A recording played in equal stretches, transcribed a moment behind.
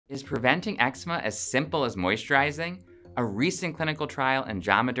Is preventing eczema as simple as moisturizing? A recent clinical trial in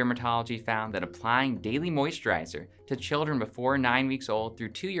JAMA Dermatology found that applying daily moisturizer to children before 9 weeks old through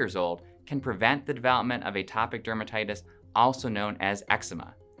 2 years old can prevent the development of atopic dermatitis, also known as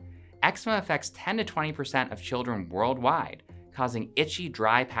eczema. Eczema affects 10 to 20% of children worldwide, causing itchy,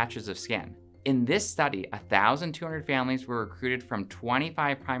 dry patches of skin. In this study, 1,200 families were recruited from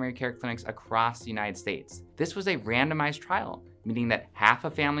 25 primary care clinics across the United States. This was a randomized trial, meaning that half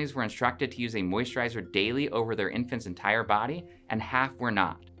of families were instructed to use a moisturizer daily over their infant's entire body, and half were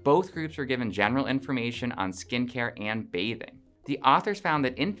not. Both groups were given general information on skincare and bathing. The authors found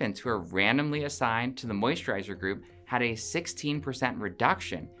that infants who were randomly assigned to the moisturizer group had a 16%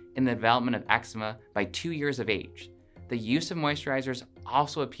 reduction in the development of eczema by 2 years of age. The use of moisturizers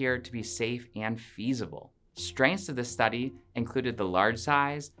also appeared to be safe and feasible. Strengths of this study included the large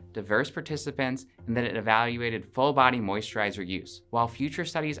size, diverse participants, and that it evaluated full-body moisturizer use. While future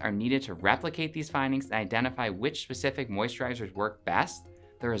studies are needed to replicate these findings and identify which specific moisturizers work best,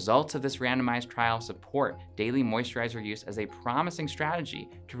 the results of this randomized trial support daily moisturizer use as a promising strategy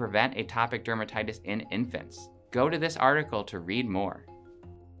to prevent atopic dermatitis in infants. Go to this article to read more.